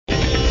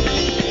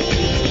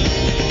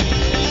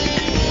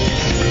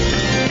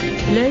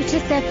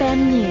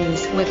FM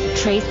News with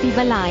Tracy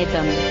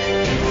Valaydham.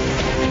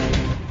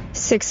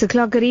 6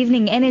 o'clock, good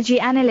evening. Energy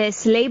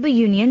analysts, labour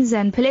unions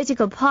and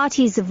political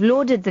parties have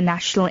lauded the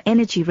National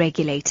Energy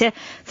Regulator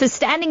for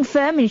standing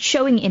firm and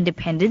showing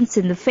independence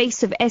in the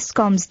face of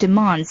Eskom's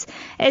demands.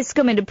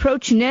 Eskom had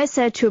approached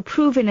NERSA to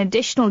approve an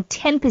additional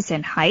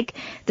 10% hike.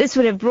 This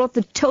would have brought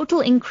the total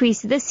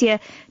increase this year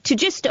to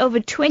just over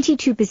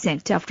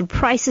 22% after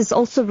prices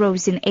also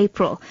rose in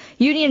April.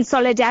 Union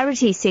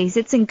Solidarity says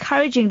it's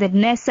encouraging that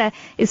NERSA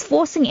is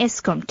forcing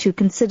Eskom to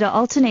consider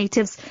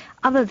alternatives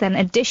other than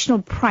additional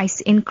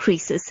price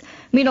increases.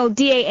 Meanwhile,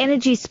 DA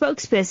Energy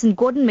spokesperson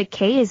Gordon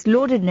McKay has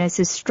lauded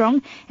NERSA's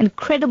strong and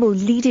credible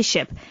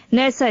leadership.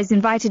 NERSA has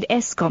invited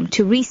Eskom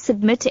to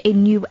resubmit a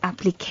new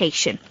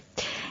application.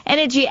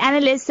 Energy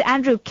analyst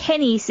Andrew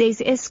Kenny says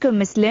Eskom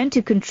must learn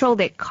to control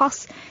their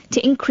costs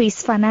to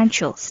increase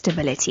financial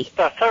stability.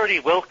 I thoroughly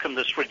welcome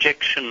this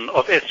rejection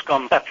of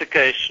Eskom's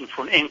application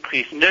for an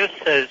increase.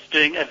 NERSA is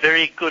doing a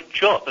very good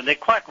job, and they're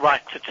quite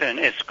right to turn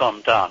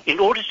Eskom down. In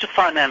order to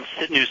finance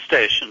the new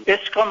station,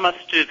 Eskom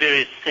must do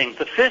various things.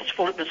 But first of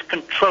all, it must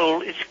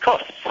control its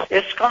costs.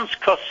 Eskom's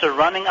costs are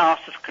running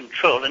out of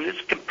control, and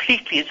it's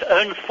completely its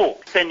own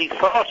fault, spending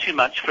far too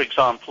much, for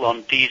example,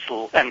 on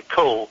diesel and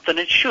coal than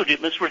it should.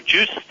 It must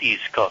reduce these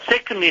costs.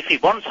 Secondly, if he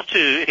wants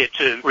to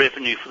get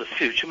revenue for the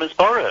future, must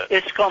borrow.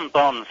 Eskom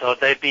bonds,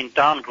 they've been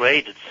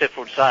downgraded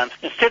several times.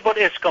 Instead, what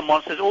Eskom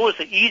wants is always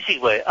the easy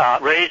way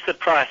out, raise the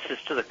prices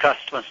to the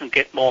customers and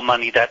get more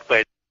money that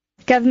way.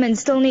 Government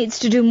still needs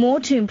to do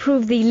more to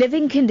improve the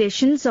living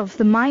conditions of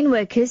the mine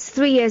workers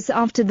 3 years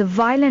after the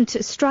violent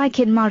strike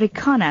in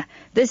Marikana.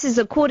 This is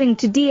according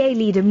to DA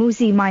leader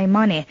Muzi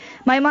Maimane.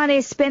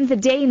 Maimane spent the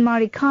day in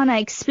Marikana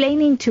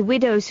explaining to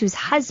widows whose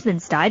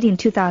husbands died in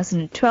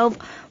 2012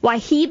 why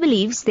he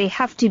believes they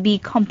have to be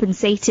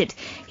compensated.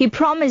 He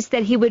promised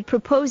that he would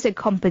propose a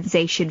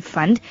compensation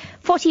fund.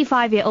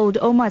 45-year-old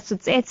Oma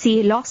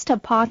Tsutsetse lost her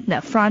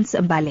partner, Frans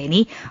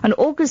Mbaleni, on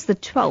August the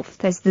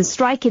 12th as the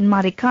strike in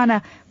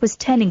Marikana was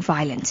turning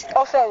violent.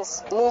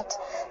 Orphans need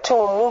to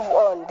move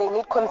on. They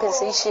need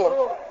compensation.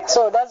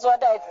 So that's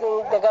what I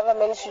think the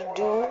government should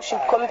do,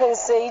 should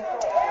compensate,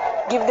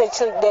 give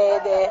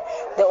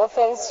the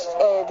orphans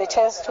the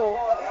chance to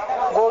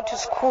go to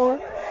school,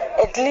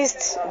 at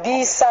least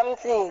be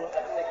something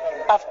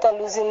after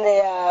losing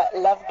their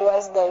loved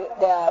ones,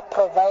 their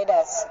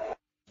providers.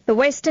 The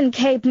Western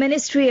Cape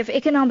Ministry of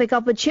Economic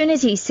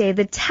Opportunity say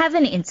the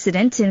tavern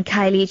incident in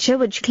Khayelitsha,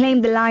 which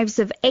claimed the lives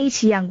of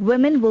 8 young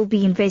women, will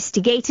be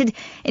investigated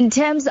in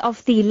terms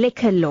of the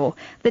liquor law.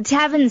 The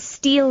tavern's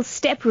steel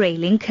step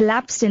railing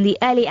collapsed in the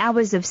early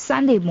hours of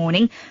Sunday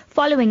morning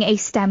following a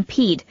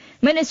stampede.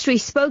 Ministry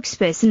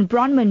spokesperson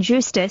Bronwyn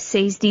Juster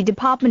says the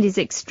department is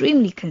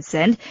extremely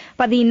concerned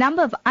by the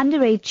number of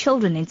underage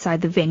children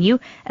inside the venue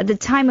at the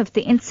time of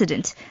the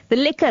incident. The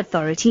Liquor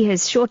Authority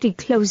has shortly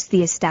closed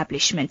the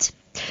establishment.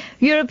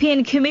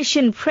 European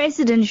Commission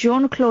President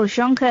Jean-Claude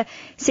Juncker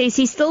says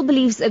he still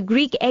believes a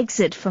Greek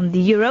exit from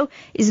the euro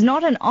is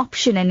not an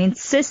option and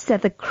insists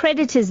that the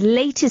creditor's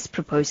latest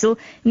proposal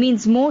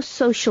means more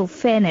social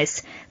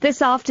fairness.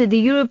 This after the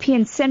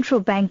European Central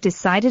Bank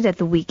decided at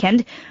the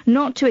weekend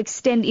not to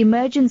extend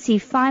emergency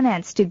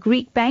finance to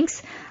Greek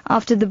banks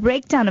after the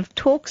breakdown of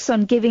talks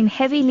on giving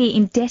heavily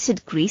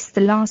indebted Greece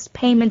the last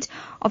payment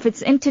of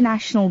its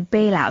international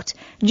bailout.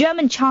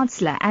 German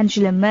Chancellor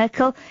Angela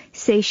Merkel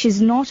says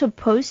she's not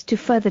opposed to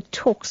further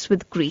talks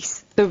with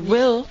Greece. The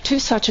will to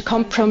such a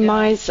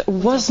compromise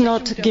was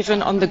not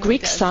given on the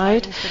Greek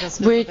side,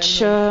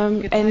 which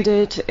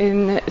ended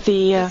in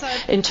the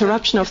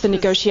interruption of the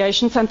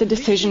negotiations and the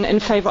decision in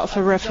favor of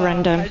a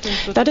referendum.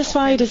 That is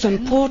why it is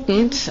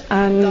important,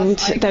 and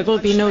there will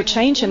be no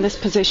change in this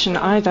position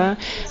either,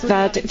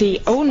 that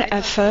the own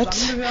effort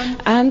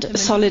and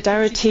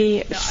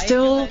solidarity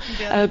still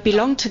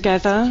belong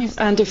together,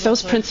 and if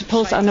those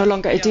principles are no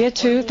longer adhered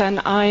to, then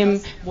I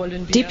am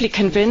deeply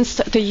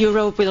convinced the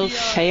euro will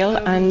fail,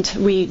 and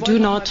we do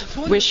not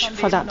wish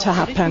for that to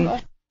happen.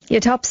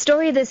 Your top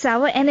story this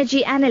hour,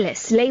 energy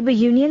analysts, labour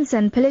unions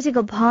and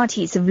political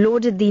parties have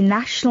lauded the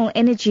National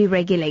Energy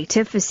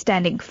Regulator for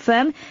standing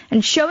firm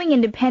and showing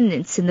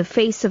independence in the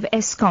face of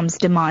Eskom's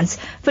demands.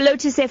 For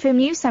Lotus FM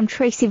News, I'm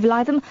Tracy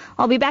Valaydham.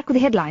 I'll be back with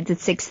the headlines at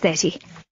 6:30.